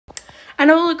I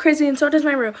know it look crazy, and so does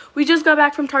my room. We just got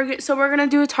back from Target, so we're gonna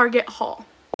do a Target haul.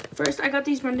 First, I got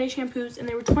these Monday shampoos, and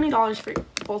they were $20 for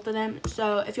both of them.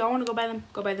 So if y'all want to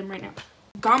go buy them right now.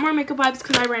 Got more makeup wipes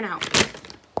because I ran out.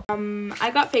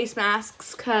 I got face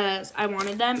masks because I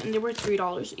wanted them, and they were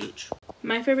 $3 each.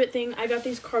 My favorite thing, I got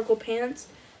these cargo pants,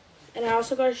 and I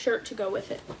also got a shirt to go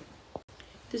with it.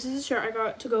 This is a shirt I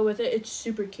got to go with it. It's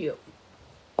super cute.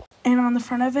 And on the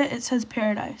front of it, it says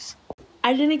Paradise.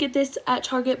 I didn't get this at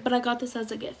Target, but I got this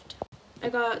as a gift. I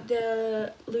got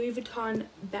the Louis Vuitton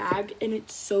bag, and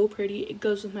it's so pretty. It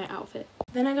goes with my outfit.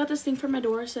 Then I got this thing for my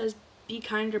door. It says, be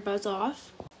kind or buzz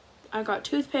off. I got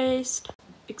toothpaste,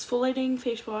 exfoliating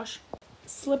face wash,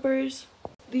 slippers,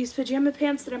 these pajama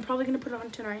pants that I'm probably going to put on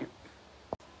tonight,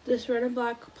 this red and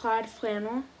black plaid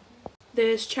flannel,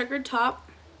 this checkered top,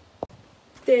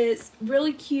 this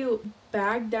really cute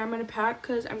bag that I'm going to pack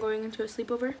because I'm going into a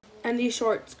sleepover, and these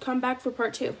shorts. Come back for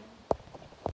part 2.